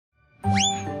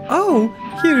Oh,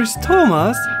 here's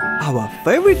Thomas, our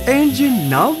favorite engine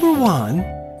number 1.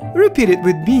 Repeat it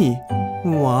with me.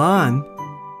 1.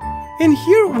 And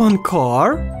here one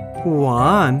car.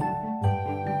 1.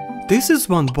 This is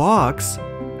one box.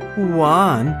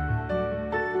 1.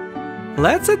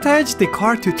 Let's attach the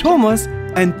car to Thomas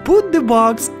and put the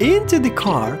box into the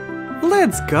car.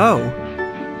 Let's go.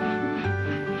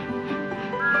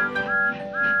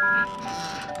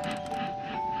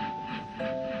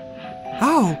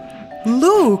 Oh,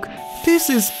 look, this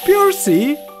is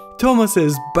Percy,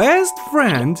 Thomas's best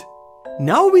friend.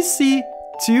 Now we see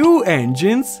 2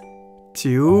 engines,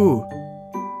 2.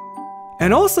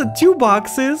 And also 2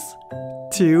 boxes,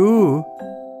 2.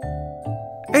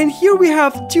 And here we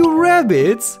have 2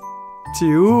 rabbits,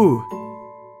 2.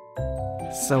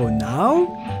 So now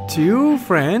 2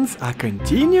 friends are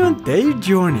continuing their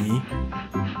journey.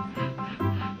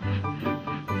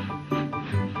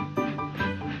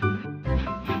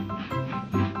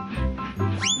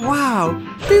 Wow,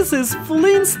 this is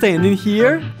Flynn standing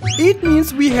here. It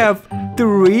means we have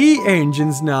 3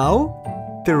 engines now.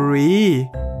 3.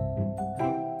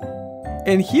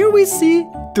 And here we see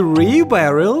 3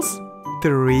 barrels.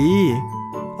 3.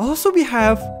 Also we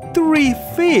have 3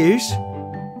 fish.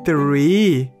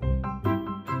 3.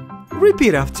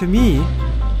 Repeat after me.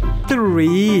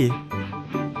 3.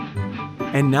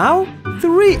 And now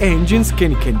 3 engines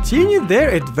can continue their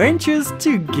adventures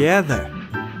together.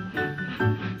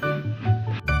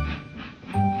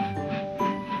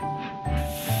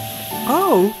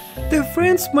 Oh, the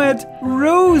friends met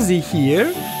Rosie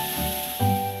here.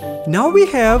 Now we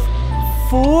have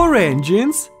 4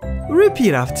 engines.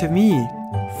 Repeat after me.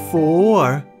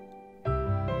 4.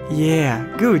 Yeah,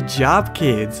 good job,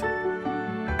 kids.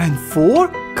 And 4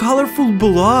 colorful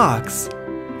blocks.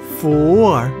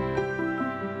 4.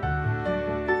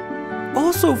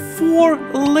 Also 4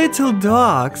 little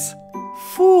dogs.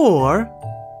 4.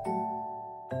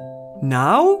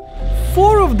 Now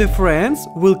 4 of the friends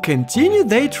will continue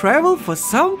their travel for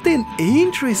something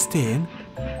interesting.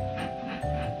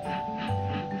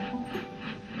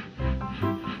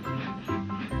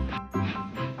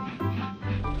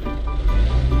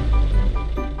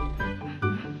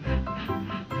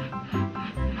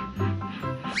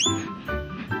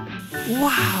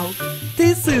 Wow,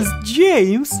 this is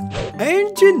James,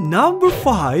 engine number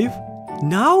 5.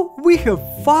 Now we have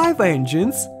 5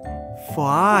 engines.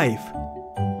 5.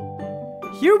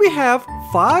 Here we have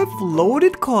 5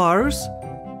 loaded cars.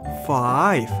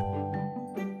 5.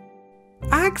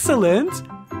 Excellent!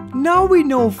 Now we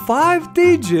know 5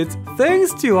 digits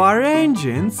thanks to our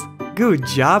engines. Good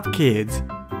job, kids!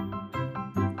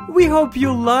 We hope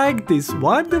you liked this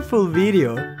wonderful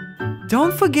video.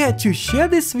 Don't forget to share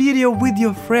this video with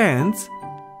your friends.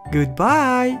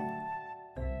 Goodbye!